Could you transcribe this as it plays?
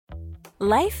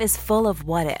Life is full of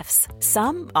what-ifs.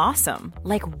 Some awesome,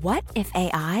 like what if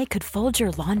AI could fold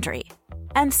your laundry?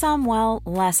 And some, well,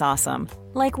 less awesome,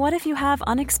 like what if you have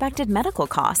unexpected medical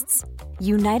costs?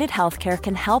 United Healthcare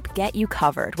can help get you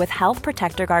covered with Health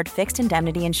Protector Guard fixed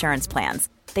indemnity insurance plans.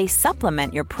 They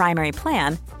supplement your primary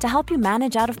plan to help you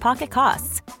manage out-of-pocket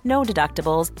costs. No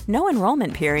deductibles, no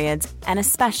enrollment periods, and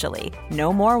especially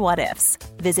no more what-ifs.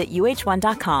 Visit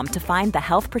uh1.com to find the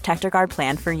Health Protector Guard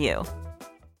plan for you.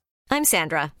 I'm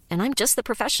Sandra, and I'm just the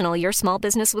professional your small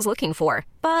business was looking for.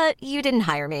 But you didn't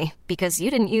hire me because you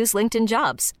didn't use LinkedIn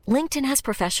Jobs. LinkedIn has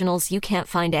professionals you can't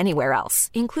find anywhere else,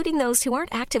 including those who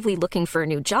aren't actively looking for a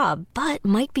new job, but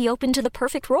might be open to the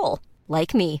perfect role,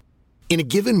 like me. In a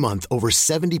given month, over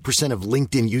 70% of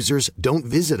LinkedIn users don't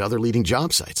visit other leading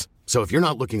job sites. So if you're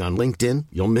not looking on LinkedIn,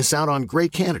 you'll miss out on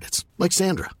great candidates like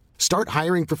Sandra. Start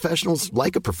hiring professionals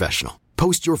like a professional.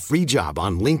 Post your free job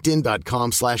on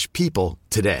linkedin.com/people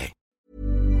today.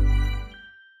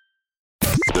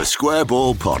 The Square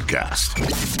Ball Podcast.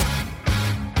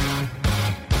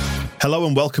 Hello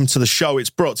and welcome to the show. It's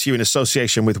brought to you in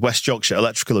association with West Yorkshire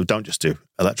Electrical, who don't just do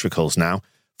electricals now.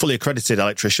 Fully accredited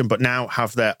electrician, but now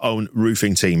have their own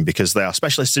roofing team because they are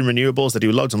specialists in renewables. They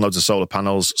do loads and loads of solar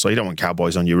panels, so you don't want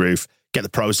cowboys on your roof. Get the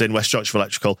pros in. West Yorkshire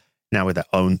Electrical, now with their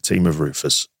own team of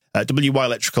roofers.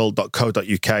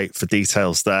 wyelectrical.co.uk for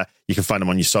details there. You can find them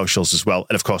on your socials as well.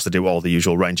 And of course, they do all the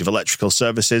usual range of electrical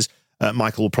services.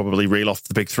 Michael will probably reel off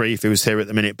the big three if he was here at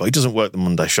the minute, but he doesn't work the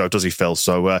Monday show, does he, Phil?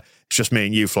 So it's just me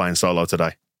and you flying solo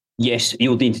today. Yes,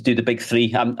 you'll need to do the big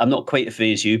three. I'm not quite as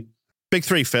free as you. Big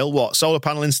three, Phil, what? Solar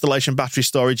panel installation, battery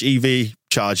storage, EV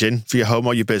charging for your home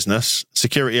or your business,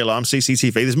 security alarm,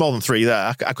 CCTV. There's more than three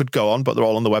there. I could go on, but they're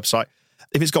all on the website.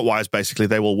 If it's got wires, basically,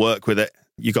 they will work with it.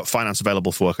 You've got finance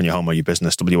available for work on your home or your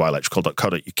business,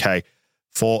 wyelectrical.co.uk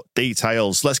for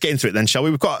details. Let's get into it then, shall we?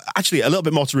 We've got actually a little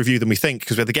bit more to review than we think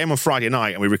because we had the game on Friday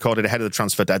night and we recorded ahead of the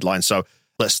transfer deadline. So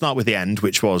let's start with the end,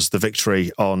 which was the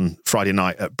victory on Friday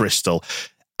night at Bristol.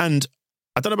 And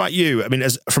I don't know about you. I mean,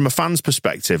 from a fan's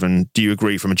perspective, and do you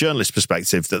agree from a journalist's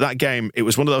perspective that game, it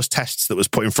was one of those tests that was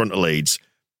put in front of Leeds,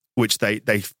 which they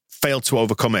failed to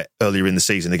overcome it earlier in the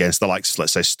season against the likes of,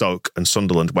 let's say, Stoke and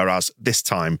Sunderland, whereas this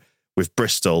time with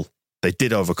Bristol, they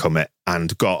did overcome it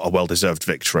and got a well-deserved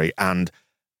victory. And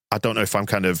I don't know if I'm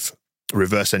kind of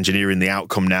reverse engineering the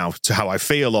outcome now to how I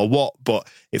feel or what, but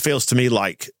it feels to me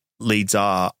like Leeds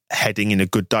are heading in a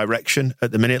good direction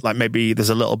at the minute. Like maybe there's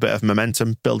a little bit of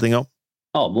momentum building up.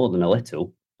 Oh, more than a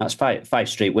little. That's five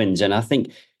straight wins. And I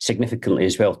think significantly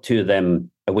as well, two of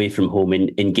them away from home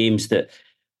in games that,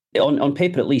 on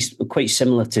paper at least, were quite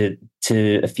similar to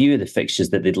a few of the fixtures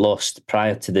that they'd lost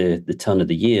prior to the turn of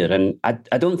the year. And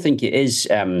I don't think it is,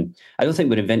 I don't think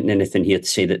we're inventing anything here to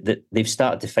say that they've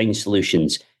started to find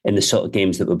solutions in the sort of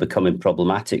games that were becoming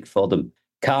problematic for them.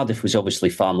 Cardiff was obviously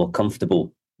far more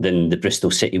comfortable than the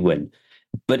Bristol City win.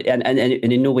 But and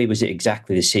in no way was it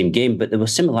exactly the same game, but there were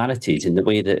similarities in the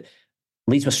way that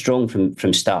Leeds were strong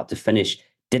from start to finish,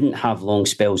 didn't have long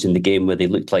spells in the game where they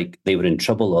looked like they were in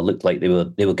trouble or looked like they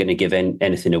were going to give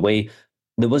anything away.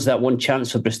 There was that one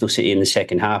chance for Bristol City in the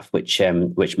second half, which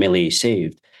Melee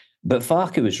saved. But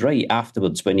Farke was right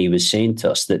afterwards when he was saying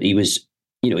to us that he was,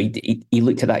 he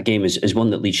looked at that game as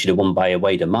one that Leeds should have won by a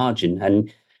wider margin.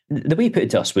 And the way he put it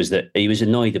to us was that he was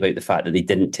annoyed about the fact that they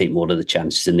didn't take more of the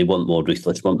chances and they weren't more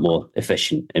ruthless, weren't more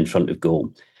efficient in front of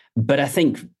goal. But I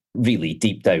think really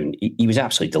deep down, he was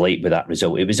absolutely delighted with that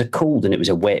result. It was a cold and it was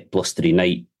a wet, blustery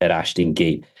night at Ashton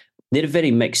Gate. They're a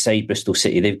very mixed side, Bristol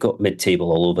City. They've got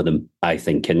mid-table all over them, I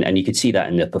think, and you could see that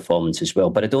in their performance as well.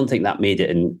 But I don't think that made it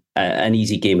an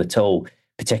easy game at all,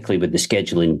 particularly with the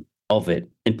scheduling of it.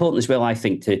 Important as well, I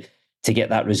think, to get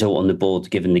that result on the board,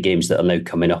 given the games that are now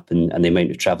coming up and the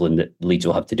amount of travelling that Leeds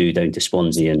will have to do down to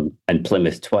Swansea and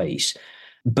Plymouth twice.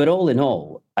 But all in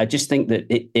all, I just think that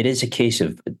it is a case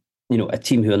of, a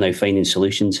team who are now finding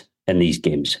solutions in these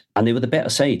games. And they were the better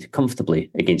side,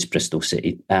 comfortably, against Bristol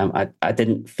City. I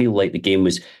didn't feel like the game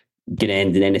was going to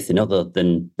end in anything other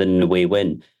than an away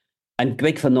win. And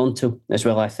big for Gnonto as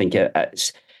well, I think.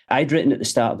 I'd written at the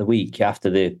start of the week after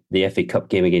the FA Cup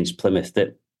game against Plymouth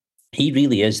that he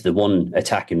really is the one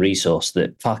attacking resource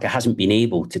that Farke hasn't been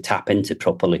able to tap into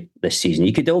properly this season.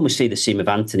 You could almost say the same of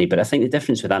Anthony, but I think the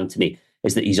difference with Anthony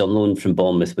is that he's on loan from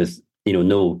Bournemouth with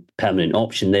no permanent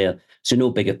option there, so no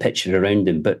bigger picture around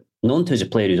him. But Gnonto is a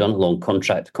player who's on a long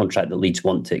contract that Leeds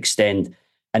want to extend,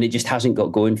 and it just hasn't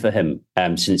got going for him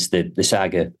since the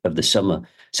saga of the summer.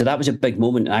 So that was a big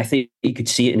moment, and I think you could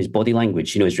see it in his body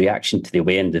language, his reaction to the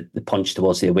away end, the punch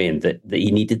towards the away end, that he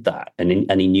needed that, and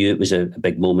he knew it was a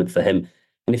big moment for him.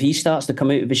 And if he starts to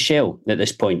come out of his shell at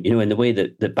this point, in the way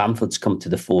that Bamford's come to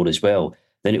the fore as well,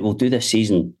 then it will do this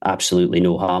season absolutely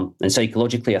no harm. And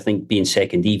psychologically, I think being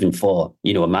second, even for,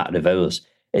 a matter of hours,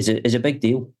 is a big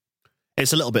deal.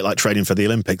 It's a little bit like training for the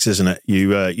Olympics, isn't it?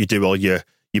 You do all your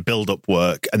build-up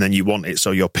work, and then you want it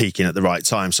so you're peaking at the right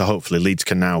time. So hopefully Leeds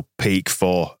can now peak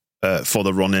for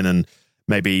the run-in, and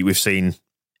maybe we've seen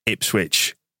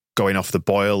Ipswich going off the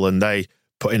boil, and they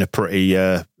put in a pretty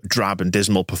drab and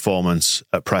dismal performance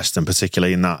at Preston,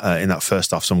 particularly in that first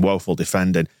half, some woeful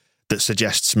defending that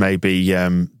suggests maybe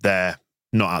they're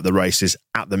not at the races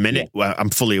at the minute. Yeah. Well, I'm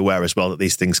fully aware as well that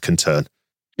these things can turn.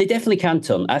 They definitely can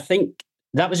turn. I think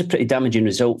that was a pretty damaging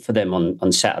result for them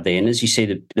on Saturday. And as you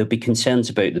say, there'll be concerns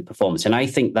about the performance. And I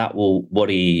think that will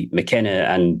worry McKenna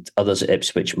and others at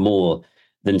Ipswich more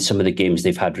than some of the games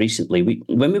they've had recently.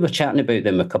 When we were chatting about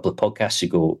them a couple of podcasts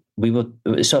ago, we were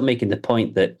sort of making the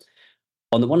point that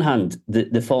on the one hand,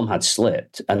 the form had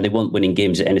slipped and they weren't winning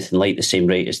games at anything like the same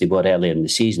rate as they were earlier in the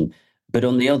season. But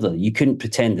on the other, you couldn't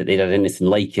pretend that they'd had anything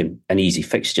like an easy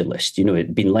fixture list.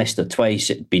 It'd been Leicester twice,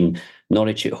 it'd been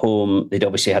Norwich at home. They'd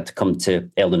obviously had to come to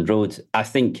Elland Road. I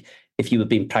think if you were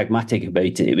being pragmatic about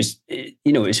it, it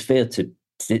was fair to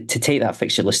take that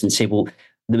fixture list and say, well,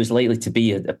 there was likely to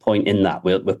be a point in that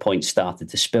where points started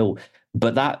to spill.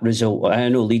 But that result, I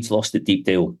know Leeds lost at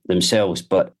Deepdale themselves,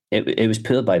 but it was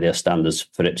poor by their standards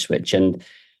for Ipswich. And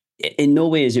in no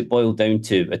way is it boiled down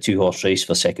to a two-horse race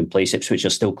for second place. Ipswich are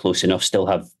still close enough, still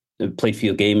have played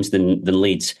fewer games than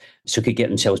Leeds, so could get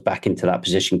themselves back into that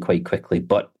position quite quickly.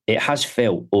 But it has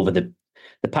felt over the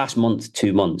past month,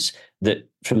 2 months, that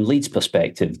from Leeds'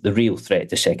 perspective, the real threat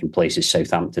to second place is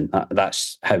Southampton.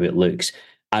 That's how it looks.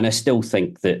 And I still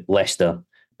think that Leicester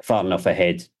far enough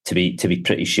ahead to be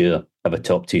pretty sure of a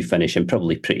top two finish and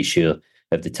probably pretty sure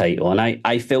of the title. And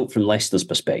I felt from Leicester's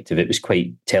perspective, it was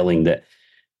quite telling that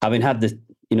having had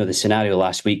the scenario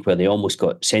last week where they almost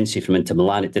got Sensi from Inter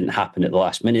Milan, it didn't happen at the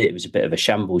last minute. It was a bit of a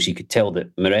shambles. You could tell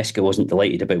that Maresca wasn't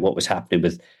delighted about what was happening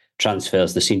with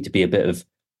transfers. There seemed to be a bit of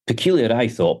peculiar, I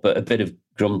thought, but a bit of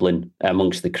grumbling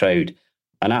amongst the crowd.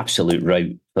 An absolute rout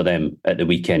for them at the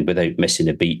weekend without missing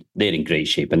a beat. They're in great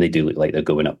shape and they do look like they're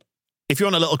going up. If you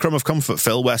want a little crumb of comfort,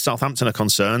 Phil, where Southampton are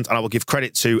concerned, and I will give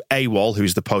credit to AWOL,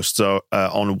 who's the poster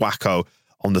on Wacko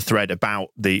on the thread about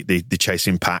the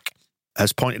chasing pack,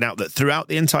 has pointed out that throughout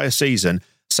the entire season,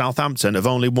 Southampton have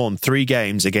only won 3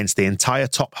 games against the entire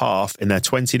top half in their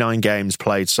 29 games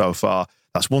played so far.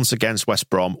 That's once against West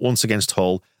Brom, once against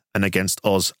Hull, and against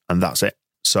us, and that's it.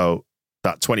 So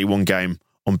that 21-game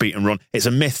unbeaten run, it's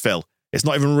a myth, Phil. It's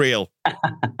not even real.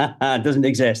 It doesn't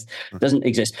exist.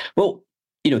 Well,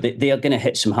 they are going to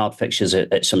hit some hard fixtures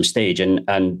at some stage,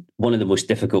 and one of the most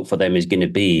difficult for them is going to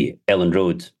be Elland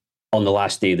Road on the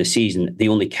last day of the season. The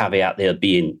only caveat there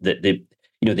being that the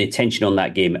attention on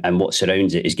that game and what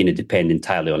surrounds it is going to depend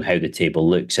entirely on how the table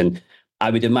looks. And I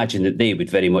would imagine that they would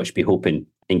very much be hoping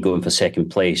in going for second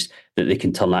place that they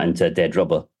can turn that into a dead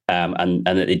rubber, and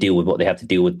that they deal with what they have to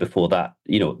deal with before that,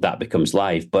 that becomes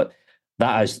live. But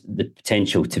that has the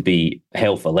potential to be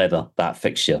hell for leather, that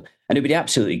fixture. And it would be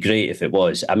absolutely great if it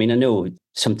was. I mean, I know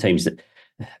sometimes that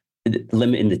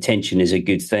limiting the tension is a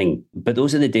good thing, but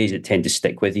those are the days that tend to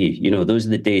stick with you. Those are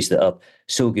the days that are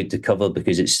so good to cover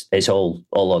because it's all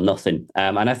or nothing.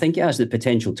 And I think it has the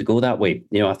potential to go that way.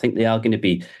 I think it's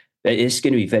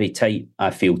going to be very tight,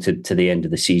 I feel, to the end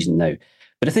of the season now.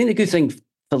 But I think the good thing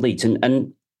for Leeds,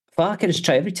 and Farker has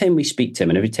tried, every time we speak to him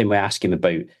and every time we ask him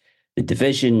about the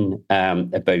division,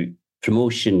 about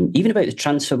promotion, even about the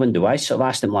transfer window, I sort of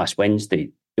asked him last Wednesday,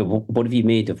 what have you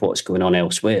made of what's going on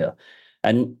elsewhere?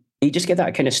 And he just get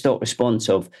that kind of stock response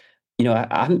of, I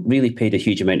haven't really paid a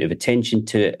huge amount of attention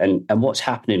to it, and what's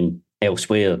happening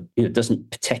elsewhere,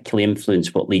 doesn't particularly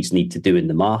influence what Leeds need to do in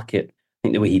the market. I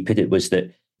think the way he put it was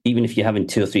that even if you're having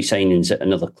 2 or 3 signings at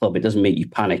another club, it doesn't make you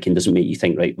panic and doesn't make you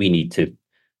think, right, we need to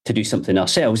do something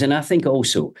ourselves. And I think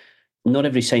also, not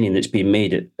every signing that's being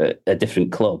made at a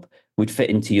different club would fit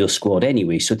into your squad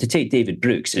anyway. So to take David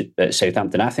Brooks at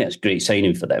Southampton, I think that's a great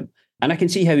signing for them. And I can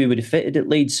see how he would have fitted at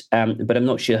Leeds, but I'm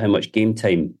not sure how much game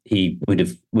time he would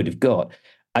have got.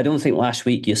 I don't think last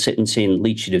week you're sitting saying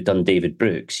Leeds should have done David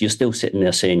Brooks. You're still sitting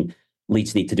there saying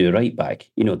Leeds need to do a right back.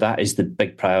 That is the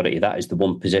big priority. That is the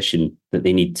one position that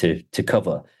they need to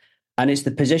cover. And it's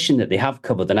the position that they have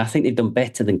covered. And I think they've done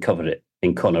better than cover it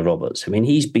in Connor Roberts. I mean,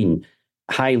 he's been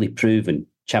highly proven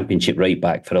Championship right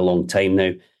back for a long time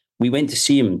now. We went to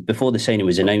see him before the signing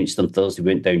was announced on Thursday.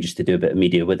 We went down just to do a bit of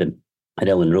media with him at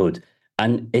Elland Road.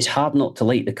 And it's hard not to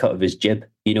like the cut of his jib.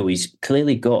 He's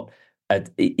clearly got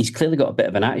he's clearly got a bit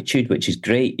of an attitude, which is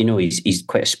great. You know, he's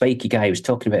quite a spiky guy. He was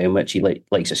talking about how much he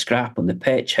likes a scrap on the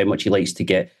pitch, how much he likes to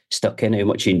get stuck in, how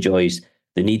much he enjoys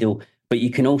the needle. But you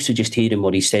can also just hear him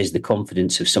when he says the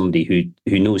confidence of somebody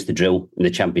who knows the drill in the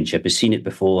Championship, has seen it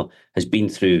before, has been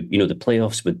through, you know, the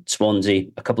playoffs with Swansea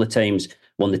a couple of times,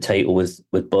 won the title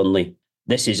with Burnley.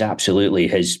 This is absolutely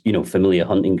his, you know, familiar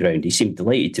hunting ground. He seemed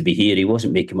delighted to be here. He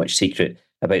wasn't making much secret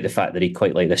about the fact that he'd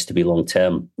quite like this to be long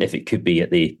term, if it could be at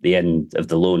the end of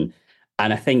the loan.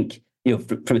 And I think, you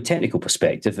know, from a technical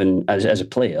perspective and as a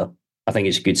player, I think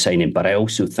it's a good signing. But I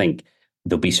also think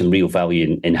there'll be some real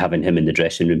value in having him in the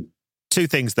dressing room. Two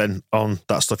things then on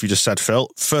that stuff you just said, Phil.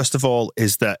 First of all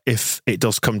is that if it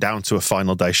does come down to a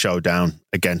final day showdown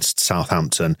against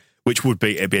Southampton, which it'd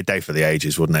be a day for the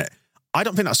ages, wouldn't it? I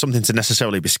don't think that's something to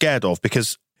necessarily be scared of,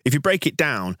 because if you break it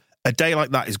down, a day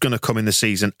like that is going to come in the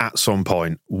season at some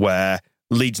point where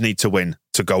Leeds need to win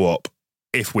to go up,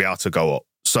 if we are to go up.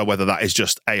 So whether that is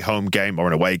just a home game or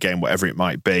an away game, whatever it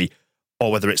might be,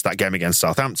 or whether it's that game against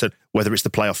Southampton, whether it's the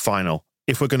playoff final,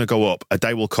 if we're going to go up, a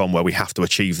day will come where we have to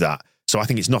achieve that. So I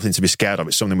think it's nothing to be scared of.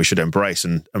 It's something we should embrace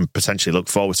and potentially look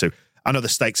forward to. I know the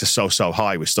stakes are so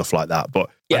high with stuff like that, but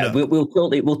yeah, we'll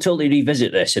totally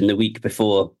revisit this in the week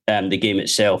before the game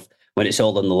itself, when it's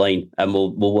all on the line, and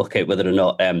we'll work out whether or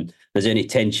not there's any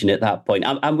tension at that point.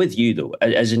 I'm with you though,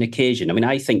 as an occasion. I mean,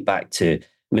 I think back to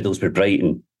Middlesbrough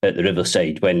Brighton at the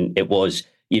Riverside when it was,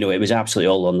 you know, it was absolutely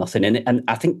all or nothing, and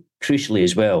I think crucially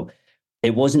as well,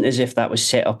 it wasn't as if that was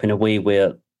set up in a way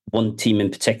where one team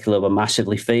in particular were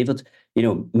massively favoured. You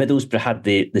know, Middlesbrough had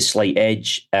the slight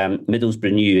edge.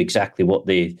 Middlesbrough knew exactly what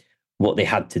they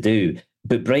had to do.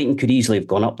 But Brighton could easily have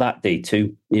gone up that day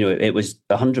too. You know, it was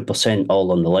 100%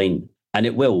 all on the line. And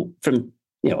it will, from,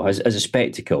 you know, as a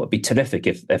spectacle, it'd be terrific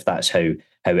if that's how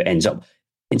it ends up.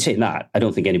 In saying that, I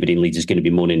don't think anybody in Leeds is going to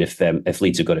be moaning if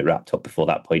Leeds have got it wrapped up before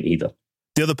that point either.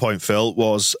 The other point, Phil,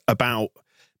 was about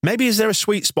maybe is there a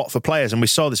sweet spot for players? And we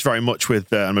saw this very much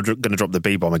with, I'm going to drop the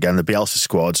B-bomb again, the Bielsa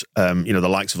squad, you know, the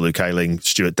likes of Luke Ayling,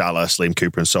 Stuart Dallas, Liam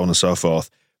Cooper, and so on and so forth.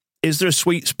 Is there a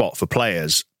sweet spot for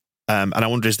players? And I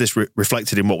wonder, is this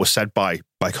reflected in what was said by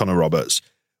Connor Roberts,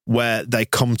 where they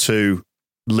come to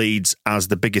Leeds as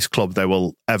the biggest club they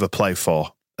will ever play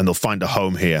for, and they'll find a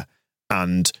home here,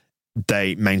 and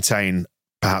they maintain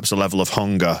perhaps a level of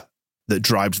hunger that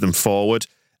drives them forward.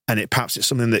 And perhaps it's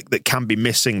something that can be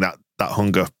missing, that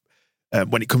hunger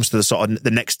when it comes to the sort of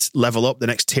the next level up, the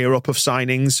next tier up of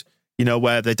signings, you know,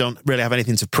 where they don't really have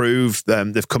anything to prove.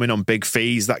 They've come in on big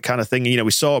fees, that kind of thing. You know,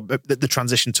 we saw the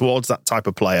transition towards that type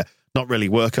of player not really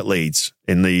work at Leeds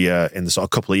in the sort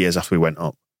of couple of years after we went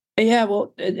up. Yeah,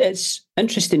 well, it's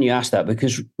interesting you asked that,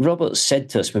 because Roberts said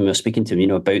to us when we were speaking to him, you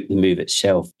know, about the move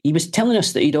itself, he was telling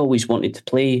us that he'd always wanted to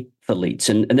play for Leeds.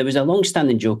 And there was a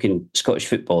long-standing joke in Scottish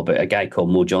football about a guy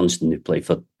called Mo Johnston who played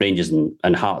for Rangers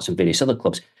and Hearts and various other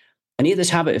clubs. And he had this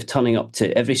habit of turning up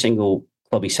to every single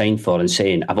club he signed for and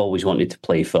saying, I've always wanted to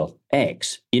play for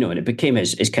X, you know, and it became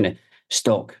his kind of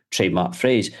stock trademark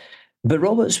phrase. But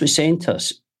Roberts was saying to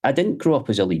us, I didn't grow up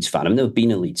as a Leeds fan. I've never been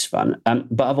a Leeds fan,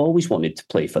 but I've always wanted to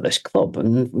play for this club.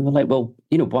 And we were like, well,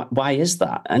 you know, why is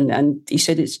that? And he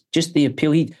said it's just the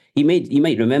appeal. You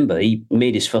might remember, he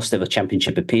made his first ever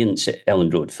Championship appearance at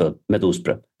Ellen Road for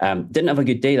Middlesbrough. Didn't have a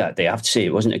good day that day, I have to say.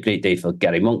 It wasn't a great day for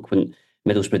Gary Monk when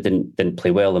Middlesbrough didn't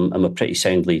play well and were pretty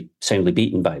soundly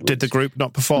beaten by Leeds. Did the group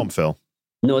not perform, Phil?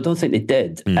 No, I don't think they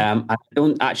did. I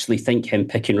don't actually think him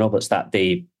picking Roberts that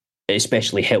day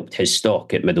especially helped his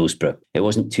stock at Middlesbrough. It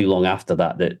wasn't too long after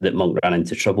that Monk ran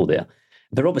into trouble there.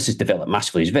 But Roberts has developed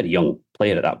massively. He's a very young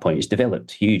player at that point. He's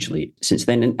developed hugely since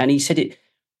then. And he said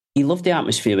he loved the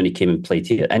atmosphere when he came and played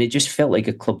here. And it just felt like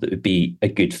a club that would be a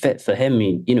good fit for him. I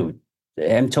mean, you know,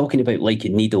 him talking about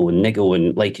liking needle and niggle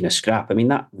and liking a scrap. I mean,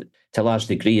 that to a large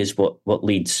degree is what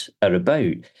Leeds are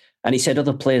about. And he said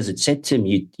other players had said to him,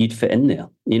 you'd fit in there.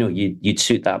 You know, you'd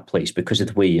suit that place because of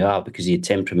the way you are, because of your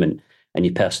temperament and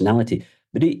your personality.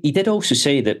 But he did also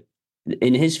say that,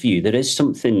 in his view, there is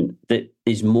something that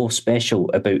is more special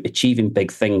about achieving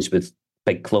big things with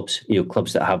big clubs, you know,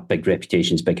 clubs that have big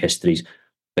reputations, big histories,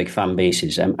 big fan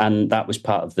bases. And that was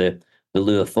part of the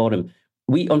lure for him.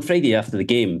 On Friday after the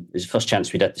game, it was the first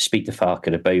chance we'd had to speak to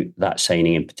Farker about that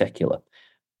signing in particular.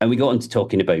 And we got into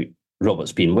talking about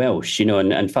Roberts being Welsh, you know,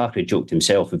 and Farker joked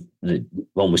himself,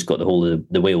 almost got the whole of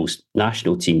the Wales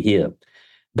national team here.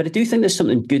 But I do think there's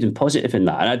something good and positive in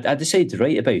that. And I decided to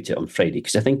write about it on Friday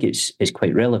because I think it's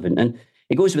quite relevant. And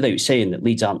it goes without saying that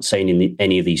Leeds aren't signing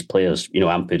any of these players, you know,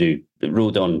 Ampadu,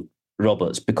 Rodon,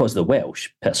 Roberts, because they're Welsh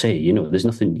per se. You know, there's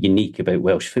nothing unique about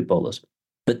Welsh footballers.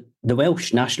 But the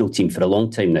Welsh national team for a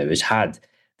long time now has had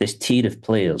this tier of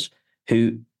players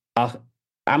who are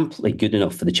amply good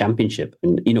enough for the Championship,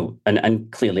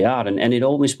 and clearly are. And it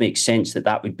almost makes sense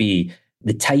that would be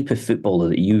the type of footballer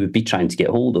that you would be trying to get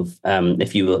hold of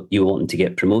if you were wanting to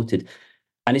get promoted.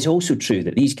 And it's also true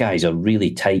that these guys are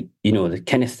really tight, they're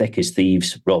kind of thick as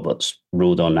thieves. Roberts,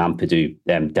 Rodon, Ampadu,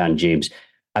 Dan James.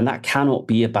 And that cannot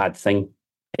be a bad thing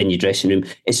in your dressing room.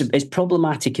 It's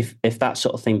problematic if that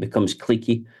sort of thing becomes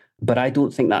cliquey, but I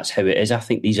don't think that's how it is. I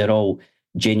think these are all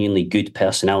genuinely good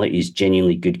personalities,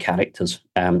 genuinely good characters.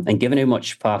 And given how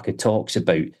much Farke talks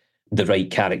about the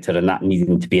right character and that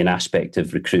needing to be an aspect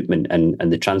of recruitment and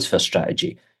the transfer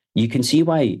strategy, you can see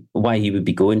why he would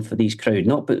be going for this crowd,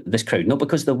 not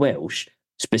because they're Welsh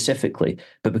specifically,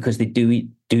 but because they do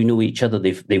know each other.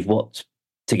 They've worked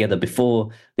together before,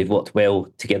 they've worked well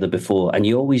together before, and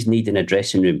you always need in a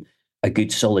dressing room a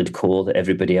good solid core that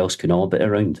everybody else can orbit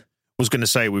around. I was going to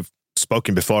say, we've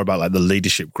spoken before about like the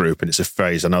leadership group, and it's a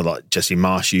phrase I know that Jesse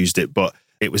Marsh used it, but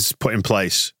it was put in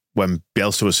place when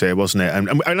Bielsa was here, wasn't it?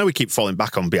 And I know we keep falling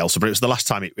back on Bielsa, but it was the last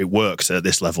time it works at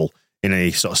this level in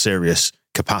any sort of serious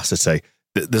capacity.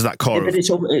 There's that core. But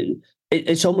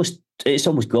it's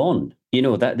almost gone.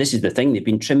 That this is the thing. They've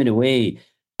been trimming away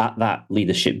at that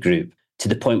leadership group to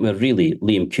the point where really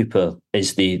Liam Cooper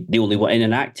is the only one, in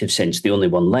an active sense, the only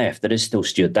one left. There is still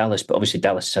Stuart Dallas, but obviously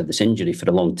Dallas has had this injury for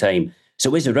a long time.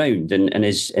 So is around and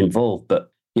is involved,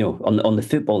 but on the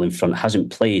footballing front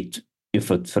hasn't played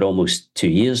for almost 2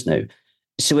 years now.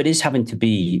 So it is having to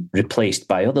be replaced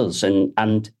by others,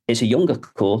 and it's a younger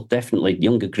core, definitely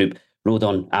younger group.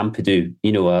 Rodon, Ampadu,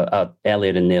 are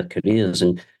earlier in their careers,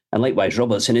 and likewise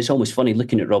Roberts. And it's almost funny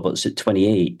looking at Roberts at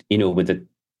 28, with the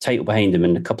title behind him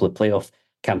and a couple of playoff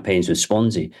campaigns with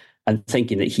Swansea, and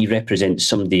thinking that he represents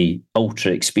somebody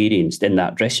ultra experienced in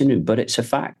that dressing room. But it's a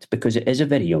fact, because it is a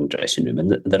very young dressing room,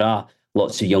 and there are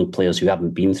lots of young players who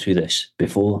haven't been through this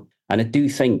before. And I do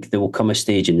think there will come a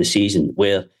stage in the season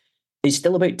where it's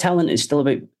still about talent, it's still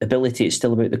about ability, it's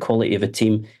still about the quality of a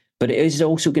team, but it is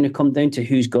also going to come down to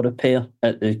who's got a pair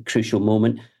at the crucial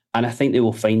moment. And I think they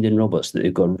will find in Roberts that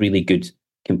they've got a really good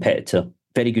competitor,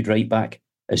 very good right back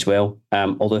as well.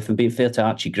 Although if I'm being fair to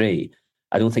Archie Gray,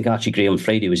 I don't think Archie Gray on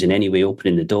Friday was in any way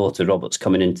opening the door to Roberts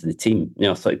coming into the team.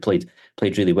 I thought he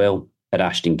played really well at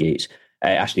Ashton Gate.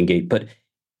 But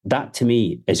that to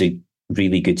me is a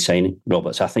really good signing,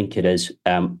 Roberts. I think it is.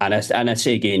 And I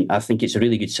say again, I think it's a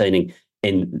really good signing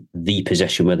in the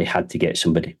position where they had to get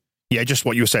somebody. Yeah, just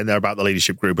what you were saying there about the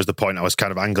leadership group was the point I was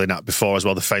kind of angling at before as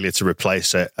well, the failure to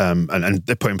replace it. And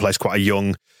they put in place quite a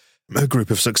young group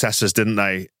of successors, didn't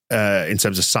they, in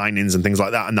terms of signings and things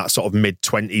like that. And that sort of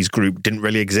mid-20s group didn't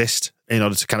really exist in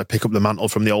order to kind of pick up the mantle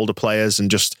from the older players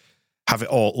and just have it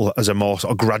all as a more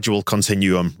sort of gradual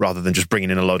continuum rather than just bringing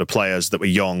in a load of players that were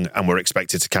young and were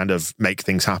expected to kind of make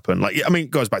things happen. It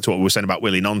goes back to what we were saying about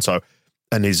Willie Gnonto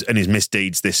and his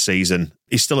misdeeds this season.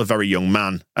 He's still a very young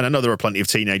man. And I know there are plenty of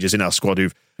teenagers in our squad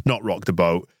who've not rocked the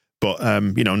boat, but,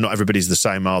 not everybody's the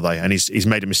same, are they? And he's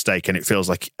made a mistake, and it feels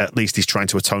like at least he's trying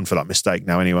to atone for that mistake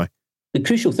now anyway. The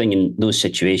crucial thing in those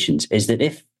situations is that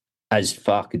if, as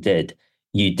Farke did,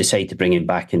 you decide to bring him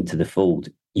back into the fold,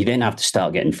 you then have to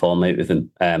start getting form out of him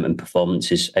and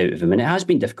performances out of him. And it has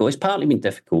been difficult. It's partly been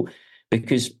difficult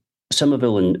because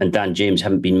Somerville and Dan James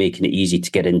haven't been making it easy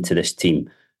to get into this team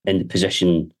in the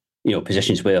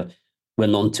positions where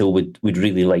Gnonto would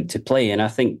really like to play. And I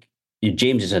think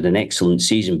James has had an excellent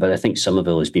season, but I think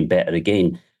Somerville has been better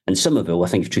again. And Somerville, I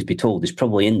think, if truth be told, is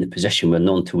probably in the position where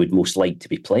Gnonto would most like to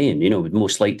be playing, would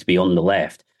most like to be on the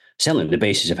left, certainly on the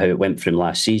basis of how it went for him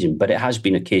last season. But it has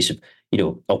been a case of,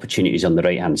 opportunities on the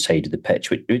right-hand side of the pitch,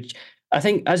 which I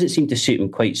think hasn't seemed to suit him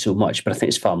quite so much, but I think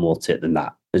it's far more to it than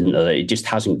that, isn't there? It just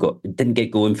it didn't get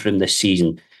going for him this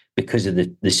season because of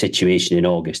the situation in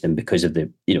August and because of the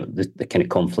kind of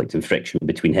conflict and friction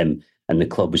between him and the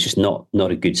club was just not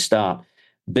a good start.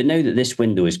 But now that this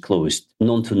window is closed,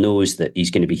 Gnonto knows that he's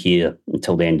going to be here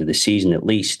until the end of the season at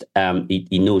least.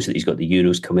 He knows that he's got the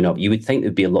Euros coming up. You would think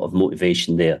there'd be a lot of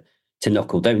motivation there to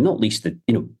knuckle down, not least the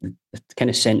kind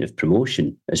of scent of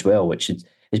promotion as well, which is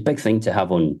a big thing to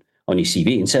have on your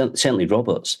CV. And certainly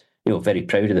Roberts, very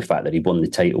proud of the fact that he won the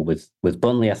title with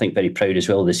Burnley. I think very proud as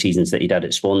well of the seasons that he'd had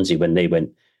at Swansea when they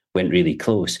went really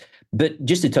close. But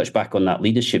just to touch back on that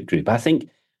leadership group, I think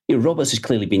Roberts has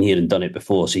clearly been here and done it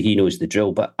before, so he knows the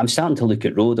drill. But I'm starting to look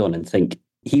at Rodon and think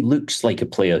he looks like a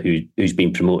player who's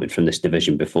been promoted from this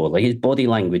division before. Like his body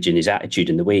language and his attitude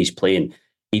and the way he's playing,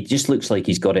 he just looks like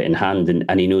he's got it in hand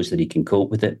and he knows that he can cope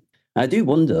with it. I do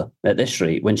wonder at this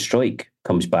rate when Struijk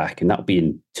comes back, and that'll be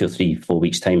in 2 or 3, 4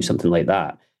 weeks' time, something like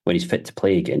that, when he's fit to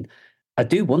play again. I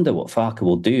do wonder what Farke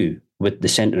will do with the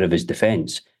centre of his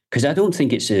defence. Because I don't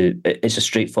think it's a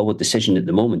straightforward decision at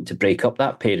the moment to break up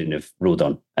that pairing of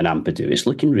Rodon and Ampadu. It's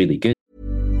looking really good.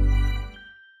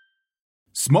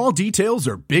 Small details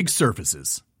are big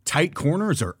surfaces. Tight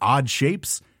corners are odd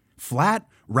shapes. Flat,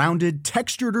 rounded,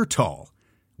 textured, or tall.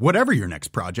 Whatever your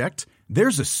next project,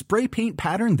 there's a spray paint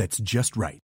pattern that's just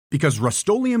right. Because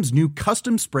Rust-Oleum's new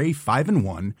Custom Spray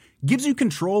 5-in-1 gives you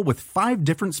control with 5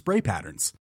 different spray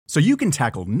patterns. So you can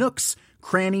tackle nooks,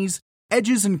 crannies,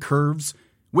 edges, and curves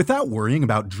without worrying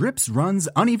about drips, runs,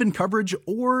 uneven coverage,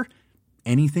 or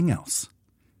anything else.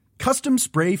 Custom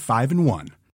Spray 5-in-1.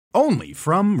 Only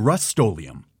from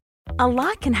Rust-Oleum. A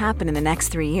lot can happen in the next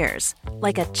 3 years.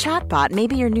 Like a chatbot may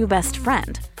be your new best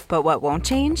friend. But what won't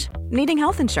change? Needing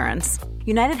health insurance.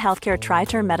 United Healthcare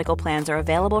Tri-Term Medical Plans are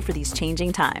available for these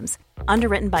changing times.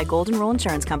 Underwritten by Golden Rule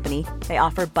Insurance Company, they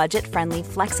offer budget-friendly,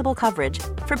 flexible coverage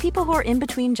for people who are in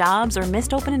between jobs or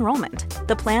missed open enrollment.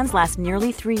 The plans last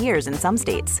nearly 3 years in some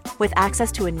states, with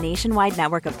access to a nationwide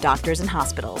network of doctors and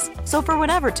hospitals. So for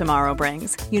whatever tomorrow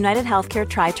brings, United Healthcare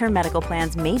Tri-Term Medical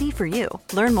Plans may be for you.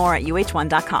 Learn more at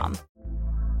uh1.com.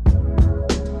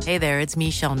 Hey there, it's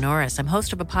Michelle Norris. I'm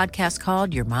host of a podcast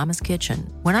called Your Mama's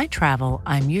Kitchen. When I travel,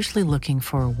 I'm usually looking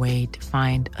for a way to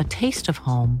find a taste of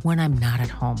home when I'm not at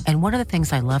home. And one of the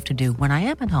things I love to do when I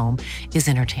am at home is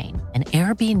entertain. And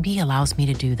Airbnb allows me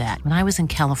to do that. When I was in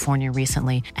California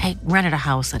recently, I rented a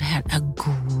house that had a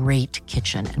great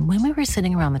kitchen. And when we were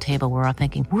sitting around the table, we were all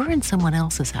thinking, we're in someone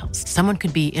else's house. Someone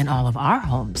could be in all of our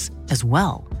homes as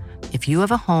well. If you have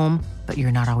a home, but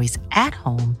you're not always at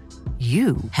home,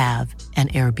 you have an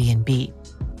Airbnb.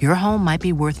 Your home might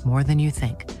be worth more than you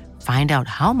think. Find out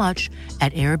how much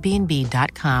at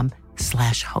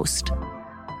airbnb.com/host.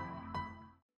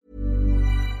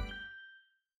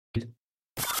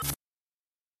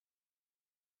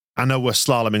 I know we're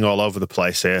slaloming all over the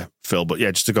place here, Phil, but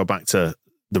yeah, just to go back to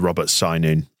the Roberts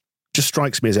signing, just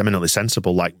strikes me as eminently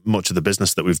sensible. Like much of the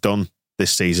business that we've done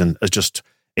this season has just,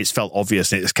 it's felt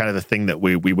obvious. And it's kind of the thing that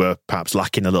we were perhaps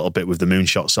lacking a little bit with the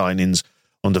moonshot signings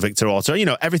under Victor Orta. You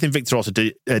know, everything Victor Orta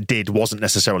did wasn't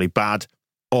necessarily bad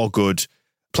or good.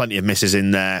 Plenty of misses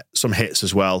in there, some hits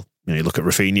as well. You know, you look at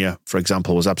Rafinha, for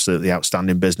example, was absolutely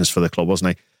outstanding business for the club,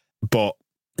 wasn't he? But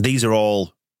these are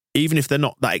all, even if they're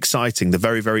not that exciting, they're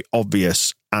very, very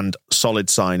obvious and solid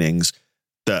signings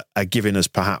that are giving us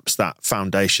perhaps that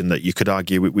foundation that you could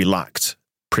argue we lacked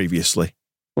previously.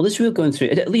 Well, as we were going through,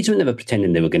 Leeds were never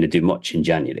pretending they were going to do much in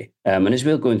January. And as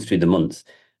we were going through the month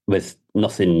with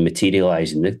nothing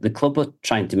materialising, the club were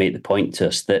trying to make the point to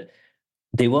us that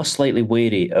they were slightly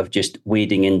wary of just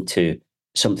wading into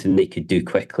something they could do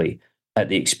quickly at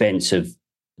the expense of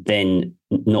then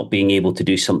not being able to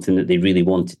do something that they really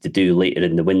wanted to do later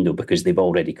in the window because they've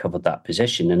already covered that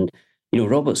position. And, you know,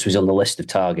 Roberts was on the list of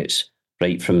targets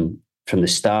right from the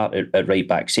start at right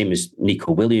back, same as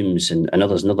Nico Williams and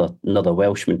others, another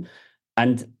Welshman.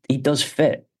 And he does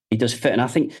fit. He does fit. And I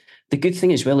think the good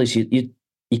thing as well is you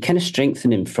kind of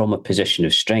strengthen him from a position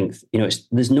of strength. You know,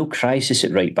 there's no crisis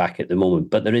at right back at the moment,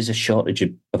 but there is a shortage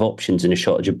of options and a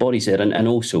shortage of bodies there. And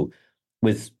also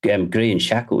with Gray and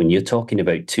Shackleton, you're talking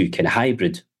about two kind of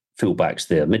hybrid fullbacks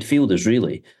there, midfielders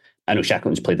really. I know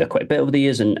Shackleton's played there quite a bit over the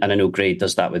years, and I know Gray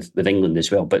does that with England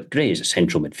as well. But Gray is a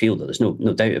central midfielder. There's no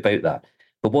doubt about that.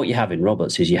 But what you have in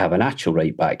Roberts is you have an actual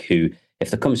right back who,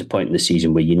 if there comes a point in the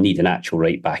season where you need an actual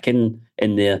right back in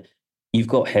there, you've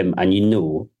got him, and you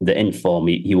know that in form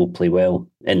he will play well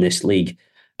in this league.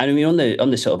 And I mean, on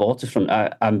the sort of Orta front,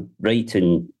 I'm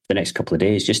writing the next couple of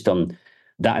days just on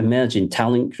that emerging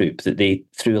talent group that they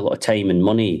threw a lot of time and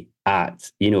money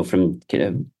at. You know, from kind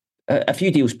of a few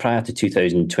deals prior to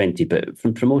 2020, but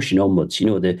from promotion onwards, you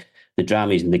know, the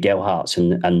Dramies and the Gelharts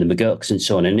and the McGurks and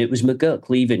so on. And it was McGurk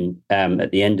leaving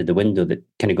at the end of the window that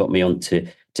kind of got me on to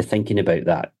thinking about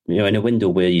that. You know, in a window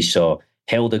where you saw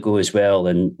Helder go as well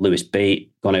and Lewis Bate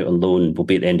gone out on loan, will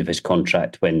be at the end of his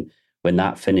contract when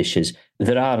that finishes.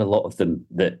 There are a lot of them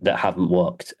that haven't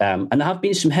worked. And there have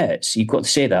been some hits. You've got to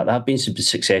say that. There have been some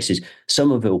successes.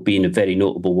 Some of it will be a very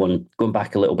notable one. Going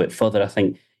back a little bit further, I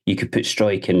think you could put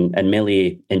Struijk and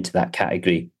Meslier into that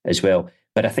category as well.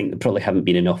 But I think there probably haven't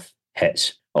been enough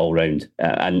hits all round.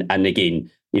 And again,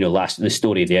 you know, the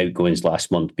story of the outgoings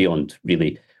last month, beyond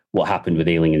really what happened with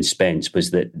Ayling and Spence,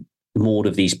 was that more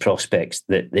of these prospects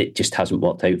that it just hasn't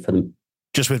worked out for them.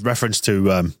 Just with reference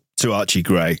to Archie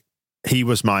Gray, he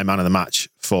was my man of the match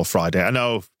for Friday. I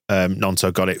know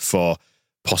Nonto got it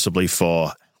possibly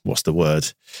for what's the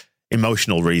word,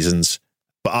 emotional reasons,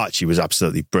 but Archie was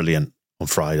absolutely brilliant on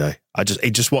Friday.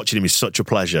 Just watching him is such a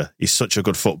pleasure. He's such a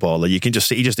good footballer. You can just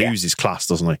see he just oozes class,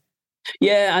 doesn't he?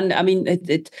 Yeah, and I mean,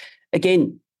 it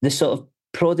again, the sort of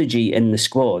prodigy in the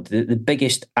squad, the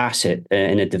biggest asset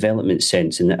in a development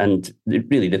sense, and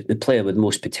really the player with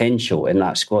most potential in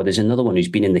that squad is another one who's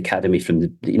been in the academy from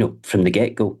the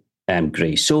get-go.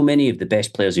 Gray. So many of the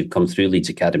best players who've come through Leeds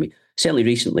Academy, certainly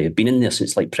recently, have been in there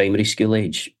since like primary school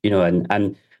age,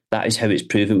 and that is how it's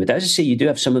proven. But as I say, you do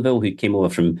have Somerville who came over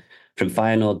from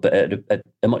Feyenoord, but at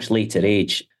a much later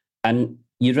age. And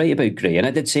you're right about Gray, and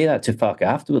I did say that to Farke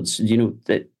afterwards.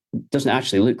 That doesn't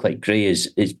actually look like Gray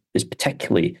is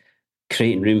particularly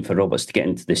creating room for Roberts to get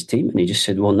into this team. And he just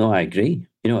said, well, no, I agree.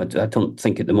 I don't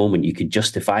think at the moment you could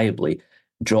justifiably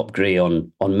drop Gray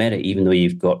on merit, even though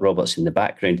you've got Roberts in the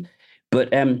background.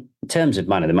 But in terms of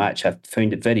man of the match, I've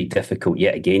found it very difficult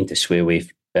yet again to sway away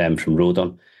from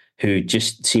Rodon, who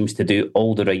just seems to do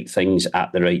all the right things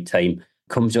at the right time,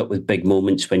 comes up with big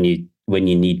moments when you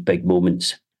need big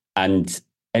moments. And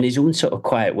in his own sort of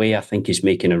quiet way, I think he's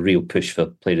making a real push for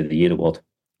Player of the Year award.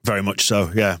 Very much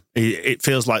so, yeah. It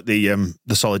feels like the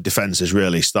solid defence is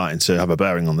really starting to have a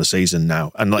bearing on the season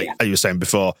now. And like you were saying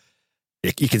before,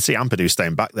 you can see Ampadu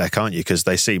staying back there, can't you? Because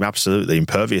they seem absolutely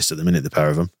impervious at the minute, the pair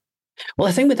of them. Well,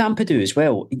 I think with Ampadu as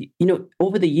well,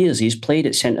 over the years, he's played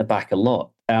at centre-back a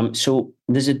lot. So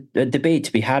there's a debate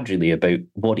to be had really about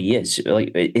what he is.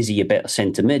 Like, is he a better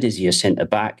centre-mid? Is he a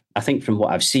centre-back? I think from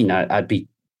what I've seen, I'd be,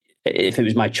 if it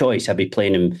was my choice, I'd be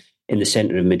playing him in the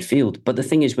centre of midfield. But the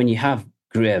thing is, when you have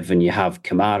Gruev and you have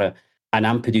Kamara and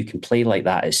Ampadu can play like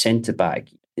that as centre-back,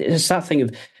 it's that thing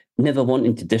of never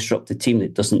wanting to disrupt a team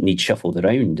that doesn't need shuffled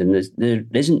around. And there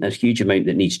isn't a huge amount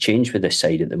that needs change with this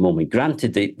side at the moment.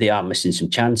 Granted, they are missing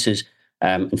some chances.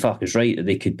 And Farke's right that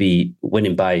they could be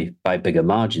winning by bigger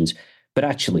margins. But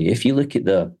actually, if you look at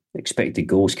the expected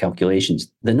goals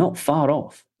calculations, they're not far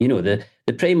off. They're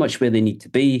pretty much where they need to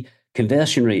be.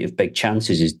 Conversion rate of big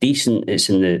chances is decent. It's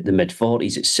in the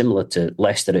mid-40s. It's similar to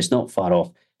Leicester. It's not far off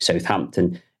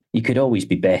Southampton. You could always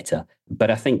be better.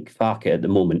 But I think Farke at the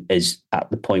moment is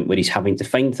at the point where he's having to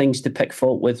find things to pick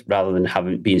fault with rather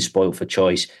than being spoiled for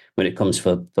choice when it comes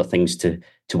for things to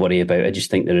worry about. I just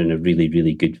think they're in a really,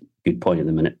 really good point at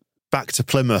the minute. Back to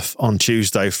Plymouth on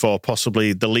Tuesday for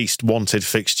possibly the least wanted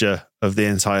fixture of the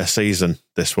entire season,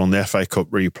 this one, the FA Cup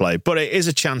replay. But it is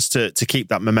a chance to keep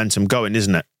that momentum going,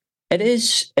 isn't it? It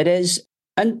is.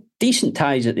 And decent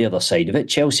ties at the other side of it.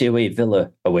 Chelsea away,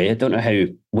 Villa away. I don't know how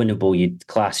winnable you'd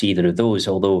class either of those,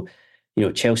 although,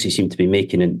 Chelsea seem to be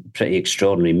making a pretty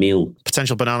extraordinary meal.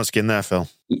 Potential banana skin there, Phil.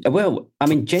 Well, I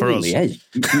mean, genuinely is.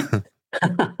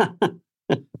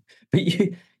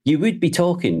 But you would be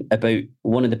talking about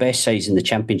one of the best sides in the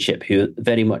Championship who are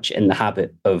very much in the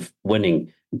habit of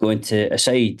winning, going to a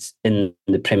side in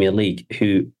the Premier League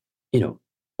who,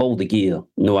 all the gear,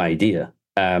 no idea.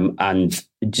 And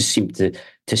just seem to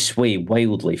sway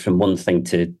wildly from one thing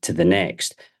to the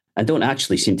next, and don't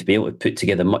actually seem to be able to put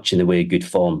together much in the way of good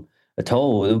form at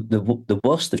all. The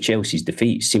worst of Chelsea's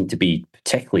defeats seem to be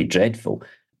particularly dreadful,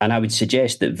 and I would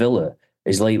suggest that Villa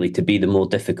is likely to be the more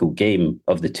difficult game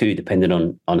of the two, depending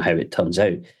on how it turns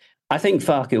out. I think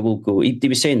Farke will go. He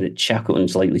was saying that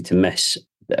Shackleton's likely to miss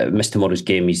tomorrow's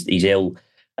game. He's ill.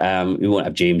 We won't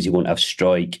have James, he won't have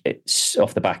Struijk. It's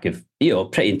off the back of a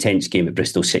pretty intense game at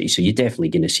Bristol City, so you're definitely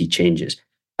going to see changes.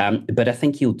 But I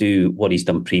think he'll do what he's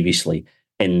done previously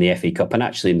in the FA Cup and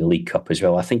actually in the League Cup as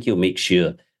well. I think he'll make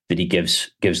sure that he gives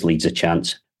Leeds a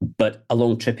chance. But a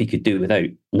long trip he could do without,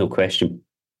 no question.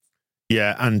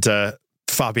 Yeah, and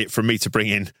far be it from me to bring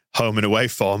in home and away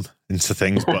form into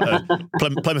things, but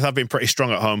Plymouth have been pretty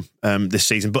strong at home this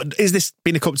season. But is this,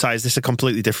 being a cup tie, is this a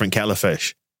completely different kettle of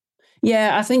fish?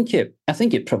 Yeah, I think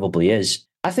it probably is.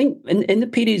 I think in the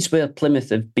periods where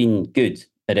Plymouth have been good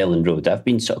at Ellen Road, I've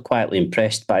been sort of quietly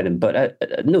impressed by them. But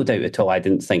no doubt at all, I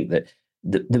didn't think that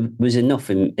there was enough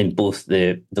in both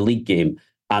the league game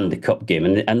and the cup game.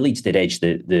 And Leeds did edge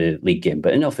the league game,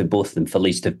 but enough in both of them for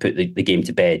Leeds to have put the game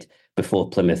to bed before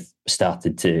Plymouth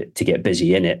started to get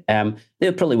busy in it. They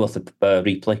were probably worth a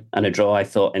replay and a draw, I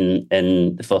thought, in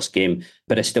the first game.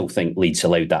 But I still think Leeds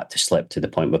allowed that to slip to the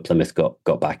point where Plymouth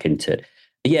got back into it.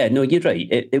 Yeah, no, you're right.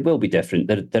 It will be different.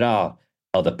 There are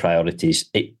other priorities.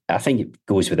 I think it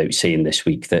goes without saying this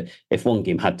week that if one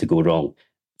game had to go wrong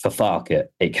for Farke,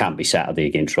 it can't be Saturday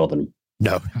against Rotherham.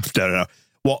 No.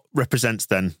 What represents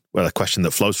then, well, a question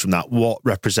that flows from that, what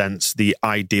represents the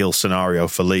ideal scenario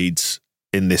for Leeds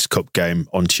in this cup game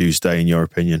on Tuesday, in your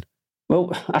opinion?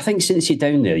 Well, I think since you're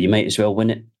down there, you might as well win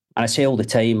it. And I say all the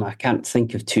time, I can't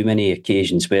think of too many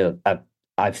occasions where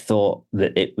I've thought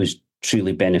that it was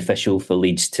truly beneficial for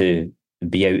Leeds to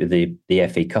be out of the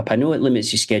FA Cup. I know it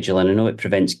limits your schedule and I know it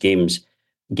prevents games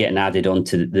getting added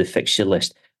onto the fixture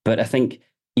list. But I think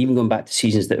even going back to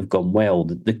seasons that have gone well,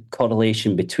 the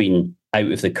correlation between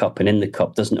out of the cup and in the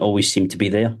cup doesn't always seem to be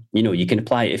there. You know, you can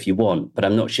apply it if you want, but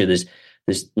I'm not sure there's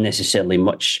necessarily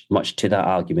much to that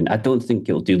argument. I don't think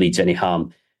it'll do Leeds any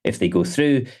harm if they go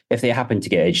through. If they happen to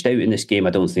get edged out in this game,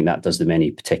 I don't think that does them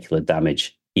any particular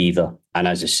damage either. And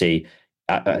as I say,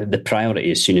 the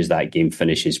priority as soon as that game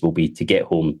finishes will be to get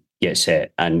home, get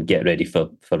set, and get ready for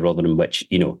Rotherham, which,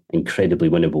 you know, incredibly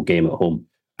winnable game at home.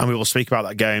 And we will speak about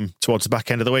that game towards the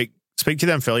back end of the week. Speak to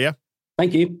you then, Phil, yeah?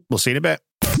 Thank you. We'll see you in a bit.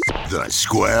 The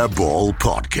Square Ball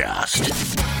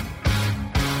Podcast.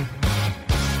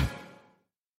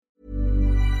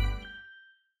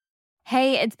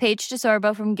 Hey, it's Paige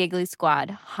DeSorbo from Giggly Squad.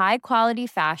 High quality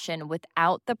fashion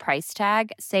without the price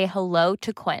tag. Say hello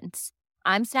to Quince.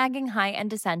 I'm snagging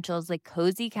high-end essentials like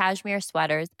cozy cashmere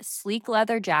sweaters, sleek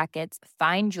leather jackets,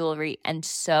 fine jewelry, and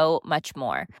so much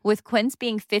more. With Quince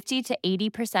being 50 to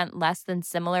 80% less than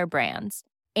similar brands.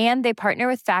 And they partner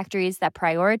with factories that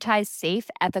prioritize safe,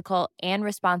 ethical, and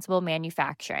responsible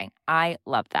manufacturing. I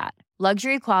love that.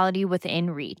 Luxury quality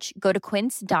within reach. Go to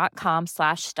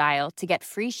quince.com/style to get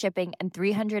free shipping and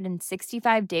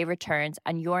 365-day returns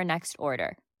on your next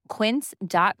order.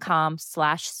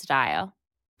 Quince.com/style.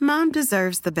 Mom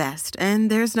deserves the best, and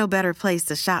there's no better place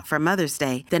to shop for Mother's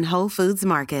Day than Whole Foods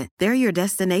Market. They're your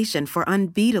destination for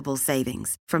unbeatable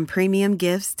savings, from premium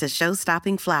gifts to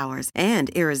show-stopping flowers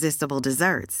and irresistible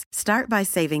desserts. Start by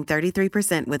saving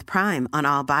 33% with Prime on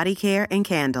all body care and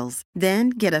candles.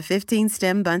 Then get a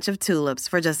 15-stem bunch of tulips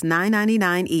for just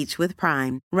 $9.99 each with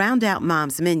Prime. Round out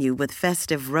Mom's menu with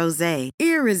festive rosé,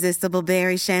 irresistible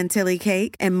berry chantilly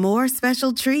cake, and more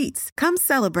special treats. Come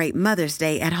celebrate Mother's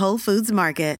Day at Whole Foods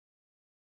Market.